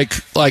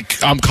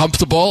like I'm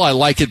comfortable, I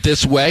like it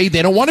this way,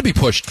 they don't want to be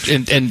pushed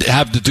and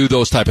have to do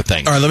those type of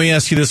things. All right, let me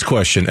ask you this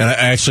question. And I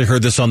actually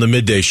heard this on the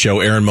midday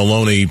show. Aaron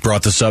Maloney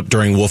brought this up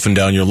during Wolfing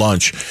Down Your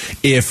Lunch.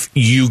 If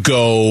you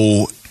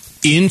go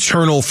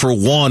internal for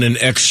one and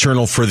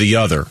external for the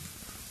other,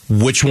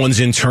 which one's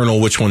internal,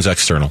 which one's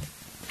external?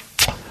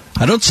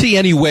 I don't see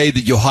any way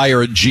that you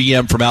hire a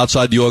GM from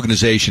outside the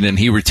organization and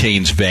he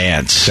retains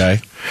Vance.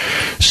 Okay.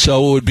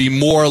 So it would be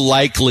more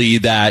likely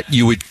that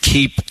you would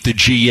keep the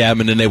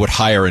GM and then they would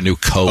hire a new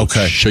coach.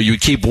 Okay. So you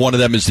would keep one of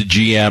them as the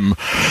GM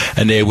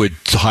and they would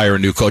hire a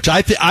new coach.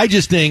 I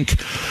just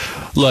think,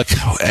 look,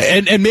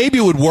 and maybe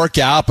it would work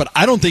out, but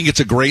I don't think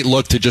it's a great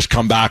look to just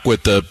come back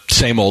with the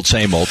same old. So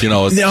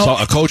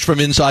a coach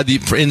from inside and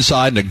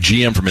a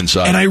GM from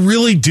inside. And I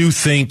really do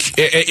think,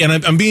 and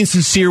I'm being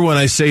sincere when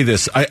I say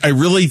this, I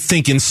really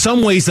think in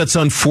some ways that's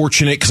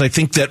unfortunate because I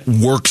think that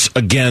works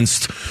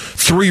against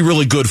three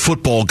really good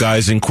football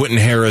guys in Quentin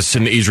Harris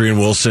and Adrian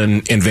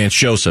Wilson and Vance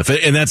Joseph.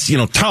 And that's,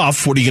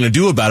 tough. What are you going to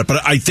do about it?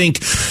 But I think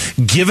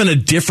given a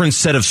different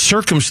set of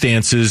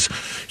circumstances,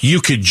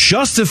 you could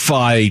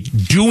justify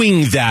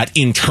doing that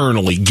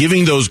internally,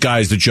 giving those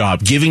guys the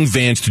job, giving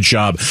Vance the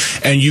job,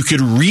 and you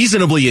could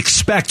reasonably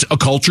expect a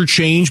culture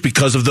change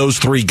because of those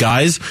three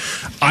guys.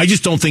 I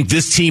just don't think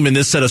this team in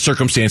this set of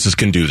circumstances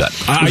can do that.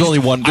 There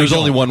was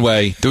only one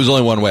way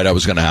that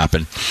was going to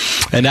happen,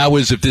 and that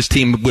was if this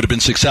team would have been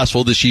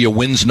successful this year,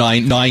 wins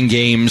nine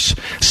games,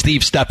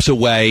 Steve steps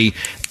away,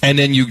 and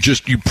then you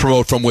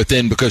promote from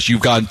within because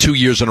you've gone 2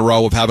 years in a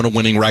row of having a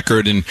winning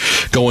record and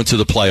going to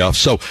the playoffs.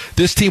 So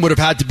this team would have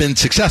had to been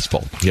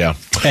successful. Yeah.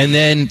 And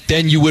then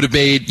you wouldn't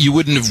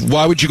have,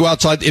 why would you go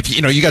outside if,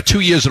 you got 2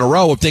 years in a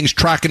row of things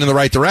tracking in the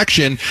right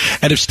direction,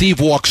 and if Steve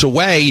walks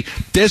away,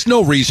 there's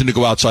no reason to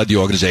go outside the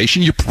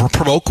organization. You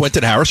promote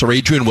Quentin Harris or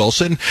Adrian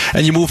Wilson,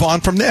 and you move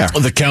on from there.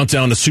 The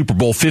countdown to Super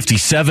Bowl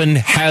 57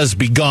 has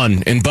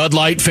begun, and Bud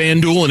Light,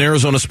 FanDuel, and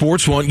Arizona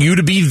Sports want you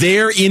to be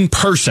there in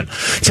person.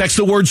 Text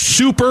the word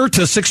SUPER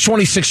to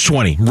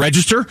 620-620.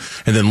 Register,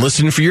 and then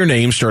listen for your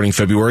name starting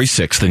February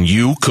 6th, and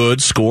you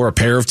could score a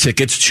pair of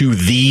tickets to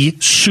the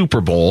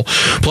Super Bowl.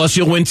 Plus,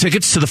 you'll win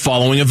tickets to the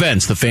following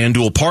events: the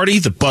FanDuel Party,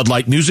 the Bud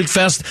Light Music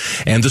Fest,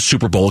 and the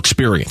Super Bowl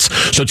Experience.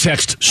 So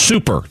text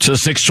SUPER to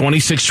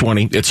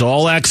 620-620. It's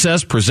all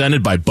access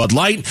presented by Bud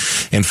Light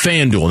and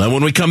FanDuel. Now,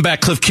 when we come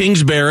back, Cliff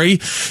Kingsbury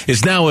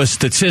is now a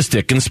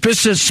statistic, and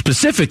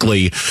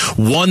specifically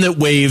one that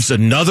waves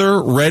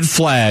another red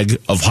flag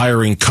of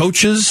hiring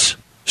coaches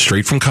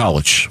straight from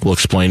college. We'll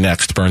explain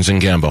next. Burns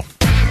and Gambo.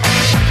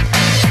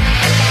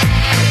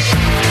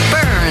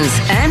 Burns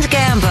and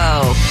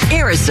Gambo.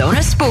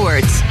 Arizona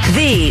Sports,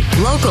 the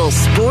local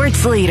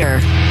sports leader.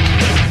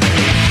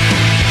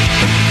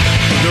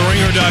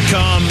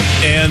 TheRinger.com,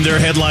 and their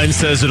headline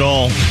says it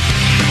all.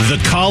 The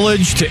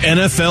college to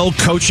NFL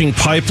coaching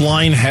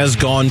pipeline has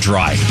gone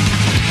dry.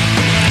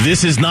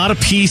 This is not a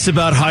piece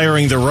about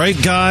hiring the right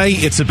guy.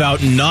 It's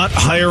about not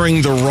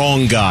hiring the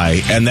wrong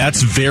guy, and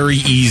that's very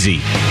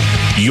easy.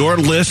 Your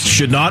list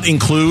should not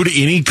include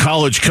any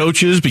college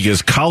coaches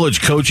because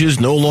college coaches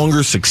no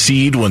longer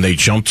succeed when they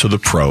jump to the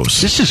pros.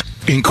 This is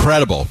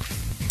incredible.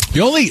 The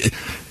only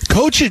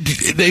coach,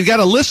 they've got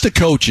a list of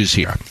coaches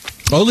here.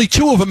 Only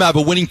two of them have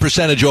a winning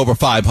percentage over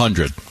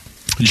 500.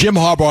 Jim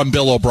Harbaugh and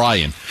Bill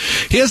O'Brien.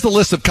 Here's the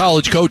list of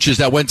college coaches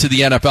that went to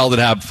the NFL that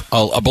have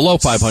a below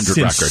 500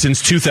 record.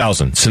 Since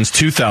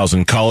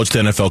 2000, college to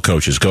NFL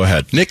coaches. Go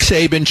ahead. Nick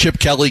Saban, Chip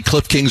Kelly,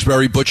 Cliff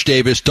Kingsbury, Butch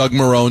Davis, Doug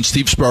Marrone,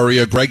 Steve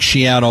Spurrier, Greg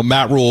Schiano,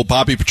 Matt Rule,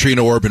 Bobby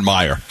Petrino, Urban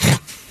Meyer.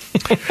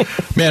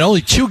 Man,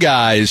 only two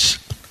guys.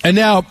 And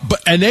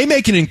they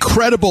make an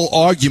incredible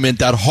argument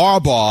that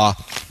Harbaugh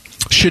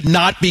should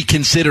not be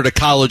considered a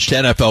college to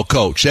NFL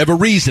coach. They have a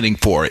reasoning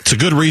for it. It's a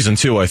good reason,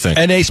 too, I think.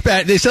 And they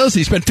said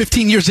he spent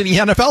 15 years in the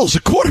NFL as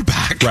a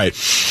quarterback. Right.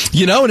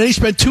 And then he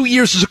spent 2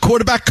 years as a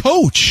quarterback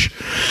coach.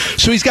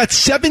 So he's got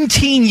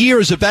 17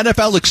 years of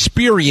NFL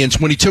experience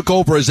when he took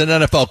over as an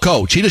NFL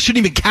coach. He just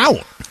shouldn't even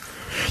count.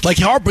 Like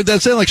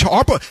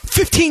Harbaugh,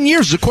 15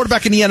 years as a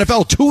quarterback in the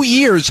NFL, 2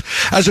 years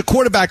as a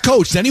quarterback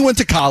coach. Then he went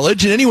to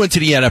college, and then he went to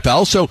the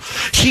NFL, so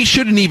he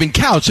shouldn't even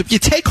count. So if you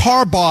take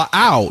Harbaugh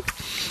out,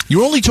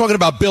 you're only talking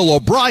about Bill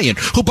O'Brien,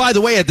 who, by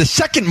the way, had the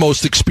second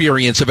most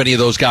experience of any of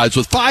those guys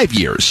with 5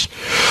 years.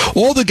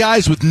 All the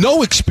guys with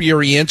no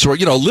experience or,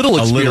 little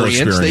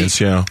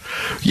experience.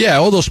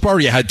 Although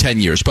Spurrier had 10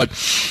 years. But,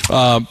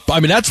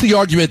 that's the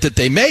argument that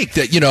they make,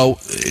 that,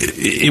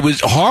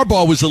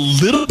 Harbaugh was a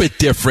little bit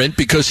different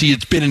because he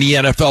had been in the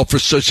NFL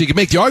so you can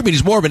make the argument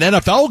he's more of an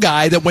NFL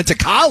guy that went to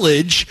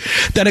college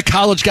than a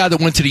college guy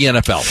that went to the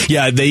NFL.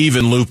 Yeah, they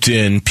even looped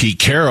in Pete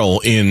Carroll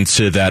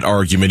into that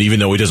argument, even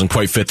though he doesn't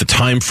quite fit the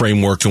time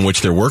framework in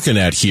which they're working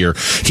at here.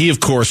 He,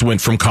 of course,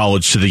 went from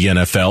college to the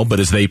NFL,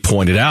 but as they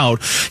pointed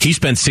out, he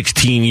spent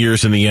 16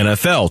 years in the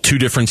NFL, 2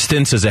 different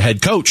stints as a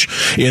head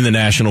coach in the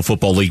National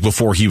Football League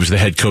before he was the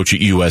head coach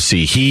at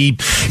USC.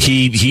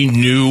 He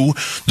knew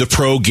the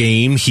pro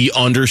game. He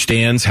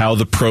understands how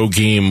the pro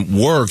game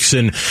works.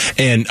 And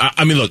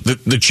look,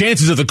 the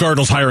chances of the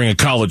Cardinals hiring a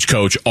college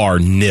coach are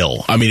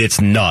nil. It's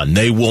none.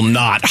 They will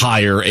not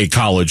hire a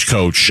college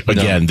coach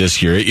again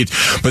this year.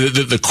 But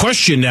the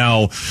question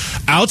now,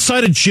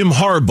 outside of Jim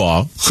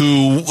Harbaugh,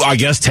 who I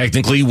guess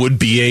technically would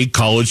be a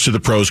college to the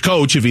pros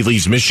coach if he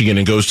leaves Michigan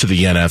and goes to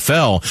the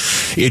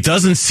NFL, it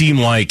doesn't seem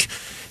like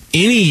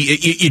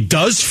it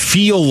does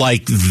feel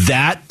like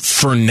that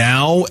for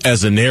now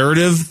as a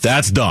narrative,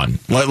 that's done.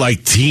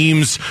 Like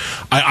teams,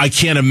 I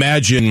can't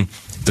imagine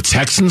the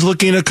Texans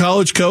looking at a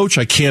college coach.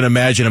 I can't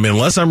imagine,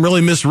 unless I'm really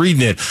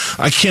misreading it,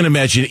 I can't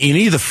imagine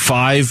any of the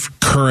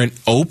 5 current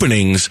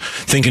openings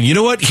thinking, you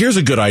know what, here's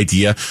a good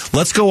idea.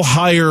 Let's go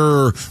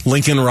hire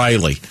Lincoln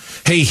Riley.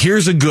 Hey,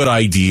 here's a good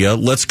idea.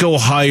 Let's go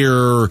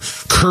hire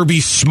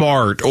Kirby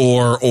Smart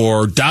or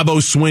Dabo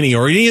Swinney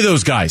or any of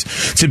those guys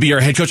to be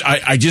our head coach.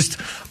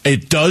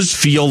 It does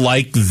feel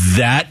like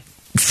that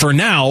for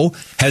now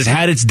has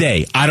had its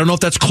day. I don't know if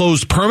that's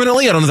closed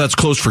permanently. I don't know if that's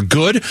closed for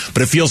good,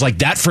 but it feels like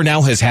that for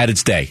now has had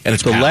its day. And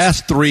it's the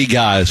last 3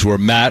 guys were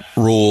Matt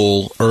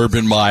Rule,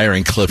 Urban Meyer,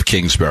 and Cliff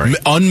Kingsbury.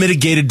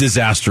 Unmitigated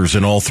disasters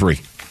in all 3.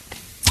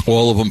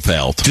 All of them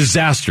failed.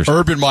 Disasters.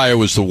 Urban Meyer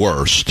was the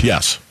worst.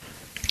 Yes.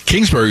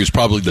 Kingsbury was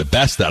probably the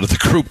best out of the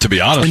group, to be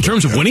honest. In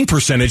terms of winning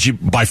percentage,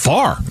 by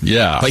far.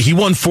 Yeah. Like he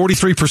won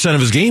 43% of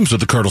his games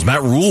with the Cardinals.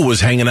 Matt Rule was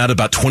hanging out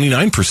about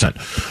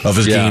 29% of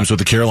his games with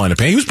the Carolina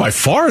Panthers. He was by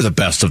far the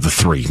best of the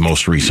 3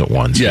 most recent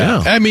ones.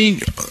 Yeah.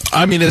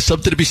 There's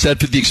something to be said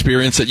for the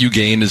experience that you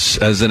gain as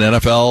an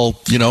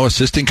NFL,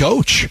 assistant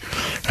coach,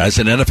 as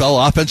an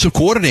NFL offensive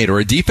coordinator,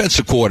 a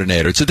defensive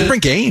coordinator. It's a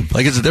different game.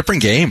 It's a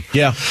different game.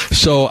 Yeah.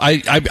 So I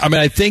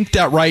think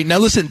that right now,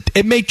 listen,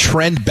 it may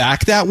trend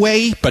back that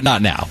way, but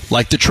not now.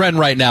 The trend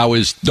right now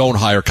is don't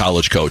hire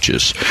college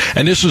coaches.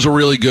 And this was a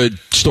really good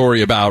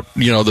story about,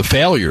 the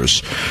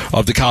failures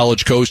of the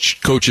college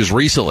coaches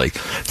recently.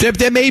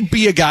 There may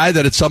be a guy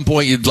that at some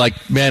point you'd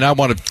like, man, I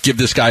want to give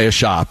this guy a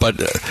shot. But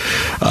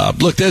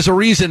look, there's a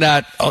reason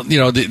that, a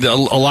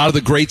lot of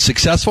the great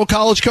successful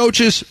college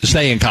coaches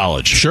stay in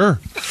college. Sure.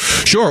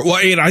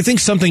 Well, I think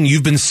something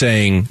you've been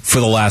saying for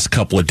the last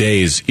couple of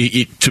days,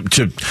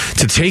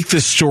 to take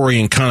this story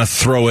and kind of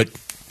throw it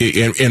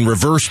and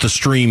reverse the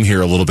stream here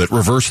a little bit,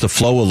 reverse the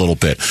flow a little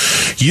bit.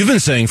 You've been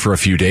saying for a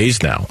few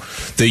days now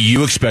that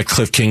you expect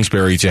Cliff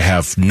Kingsbury to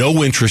have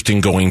no interest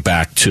in going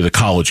back to the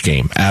college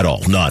game at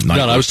all. None.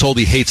 I was told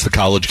he hates the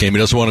college game. He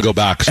doesn't want to go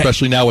back,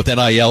 especially now with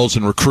NILs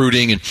and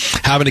recruiting and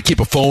having to keep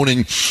a phone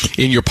in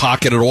your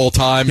pocket at all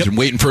times and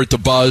waiting for it to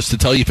buzz to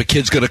tell you if a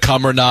kid's going to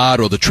come or not,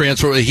 or the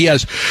transfer. He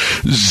has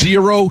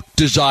zero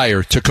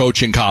desire to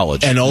coach in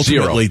college. And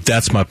ultimately,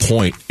 that's my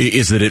point,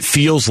 is that it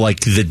feels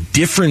like the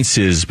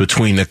differences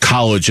between the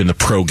college and the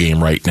pro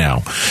game right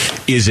now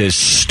is as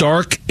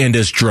stark and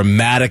as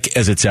dramatic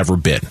as it's ever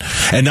been.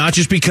 And not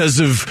just because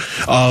of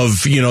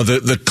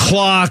the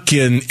clock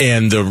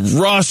and the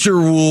roster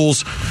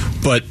rules,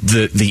 but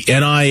the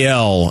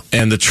NIL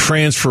and the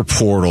transfer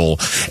portal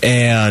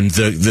and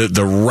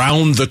the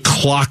round the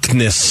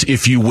clockness,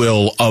 if you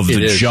will, of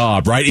the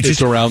job, right? It's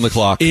just around the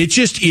clock.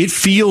 It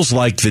feels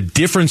like the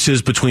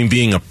differences between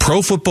being a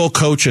pro football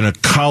coach and a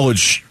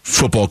college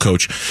football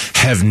coach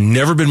have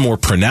never been more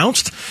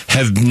pronounced,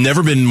 have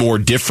never been more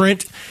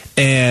different.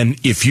 And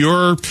if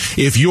you're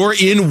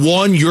in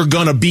one, you're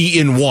going to be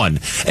in one.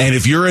 And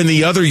if you're in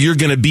the other, you're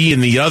going to be in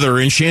the other.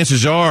 And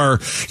chances are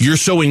you're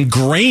so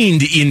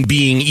ingrained in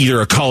being either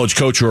a college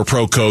coach or a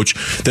pro coach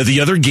that the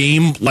other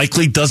game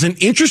likely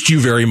doesn't interest you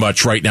very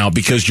much right now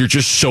because you're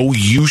just so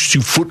used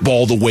to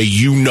football the way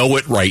you know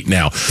it right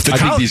now. I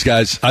think these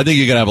guys, I think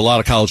you're going to have a lot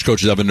of college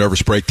coaches having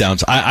nervous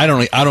breakdowns. I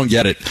don't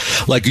get it.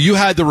 Like, you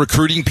had the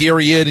recruiting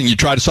period and you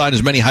try to sign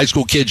as many high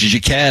school kids as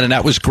you can, and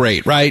that was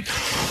great, right?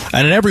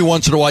 And then every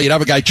once in a while, while, you'd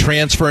have a guy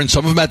transfer, and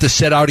some of them had to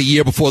sit out a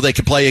year before they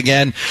could play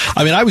again.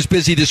 I mean, I was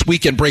busy this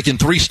weekend breaking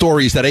 3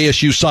 stories that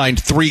ASU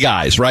signed 3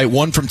 guys, right?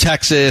 One from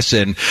Texas,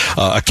 and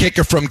a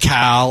kicker from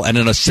Cal, and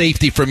then a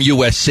safety from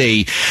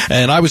USC.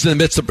 And I was in the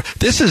midst of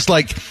this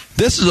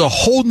is a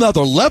whole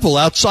nother level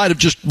outside of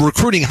just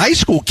recruiting high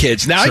school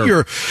kids. Now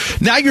you're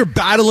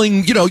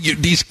battling. All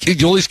these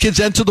kids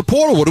enter the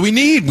portal. What do we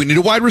need? We need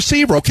a wide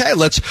receiver. Okay,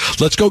 let's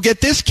go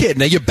get this kid.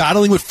 Now you're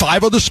battling with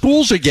 5 other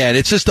schools again.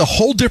 It's just a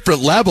whole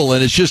different level,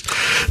 and it's just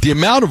the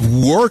amount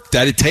of work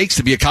that it takes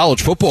to be a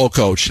college football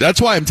coach.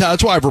 That's why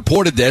I've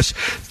reported this.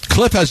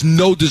 Cliff has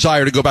no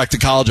desire to go back to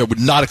college. I would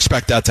not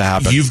expect that to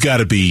happen. You've got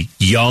to be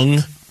young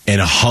and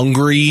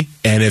hungry,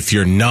 and if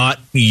you're not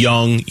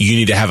young, you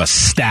need to have a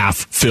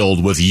staff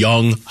filled with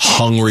young,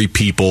 hungry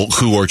people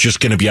who are just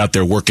going to be out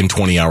there working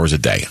 20 hours a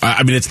day.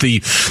 I mean, that's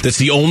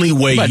the only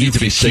way you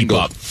can keep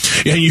up.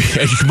 Yeah,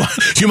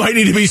 you might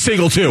need to be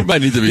single too. You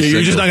might need to be You're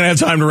single. just not going to have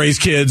time to raise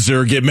kids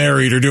or get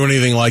married or do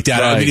anything like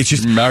that. Right. I mean, it's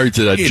just married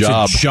to that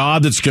job. It's a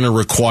job that's going to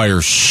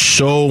require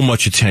so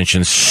much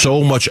attention,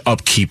 so much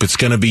upkeep. It's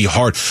going to be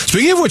hard.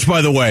 Speaking of which,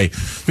 by the way,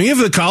 speaking of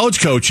the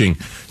college coaching,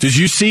 did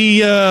you see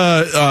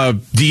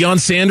Deion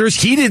Sanders?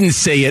 He didn't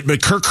say it,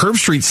 but Kirk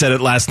Herbstreit said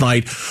it last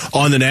night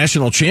on the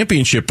national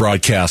championship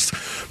broadcast.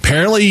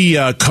 Apparently,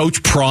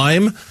 Coach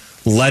Prime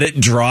let it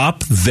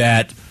drop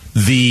that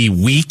the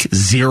week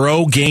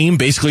 0 game,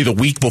 basically the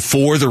week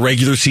before the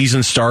regular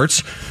season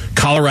starts,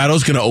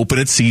 Colorado's going to open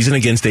its season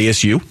against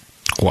ASU.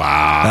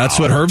 Wow. That's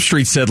what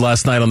Herbstreit said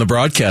last night on the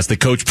broadcast, that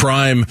Coach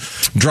Prime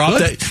dropped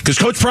that. Because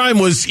Coach Prime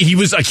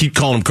I keep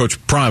calling him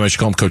Coach Prime, I should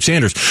call him Coach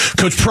Sanders.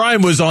 Coach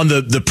Prime was on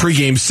the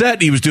pregame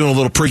set. He was doing a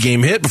little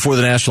pregame hit before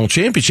the national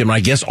championship. And I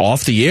guess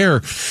off the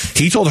air,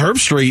 he told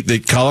Herbstreit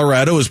that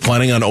Colorado is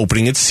planning on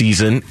opening its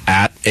season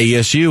at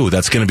ASU.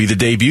 That's going to be the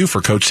debut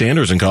for Coach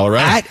Sanders in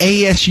Colorado. At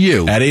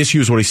ASU? At ASU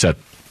is what he said.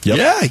 Yep.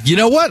 Yeah, you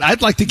know what?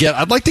 I'd like to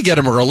get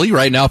him early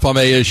right now if I'm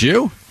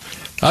ASU.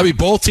 I mean,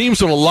 both teams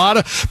doing a lot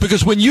of,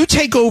 because when you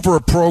take over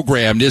a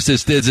program, there's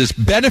this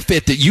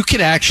benefit that you can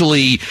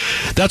actually,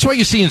 that's why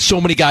you're seeing so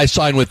many guys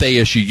sign with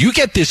ASU. You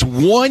get this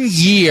 1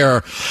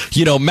 year,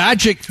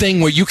 magic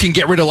thing where you can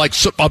get rid of like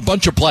a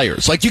bunch of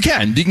players. Like you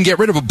can get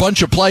rid of a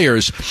bunch of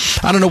players.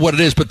 I don't know what it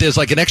is, but there's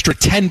like an extra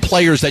 10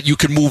 players that you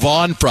can move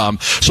on from.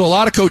 So a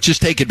lot of coaches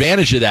take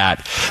advantage of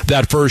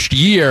that first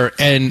year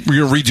and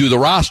redo the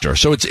roster.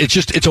 So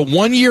it's a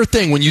 1 year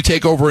thing when you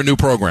take over a new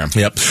program.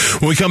 Yep.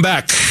 When we come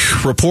back,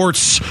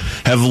 reports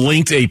have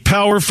linked a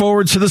power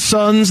forward to the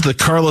Suns. The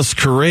Carlos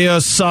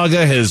Correa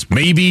saga has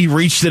maybe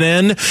reached an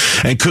end.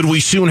 And could we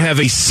soon have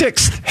a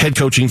 6th head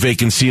coaching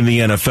vacancy in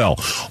the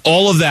NFL?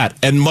 All of that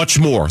and much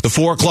more. The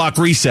 4 o'clock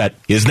reset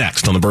is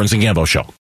next on the Burns and Gambo Show.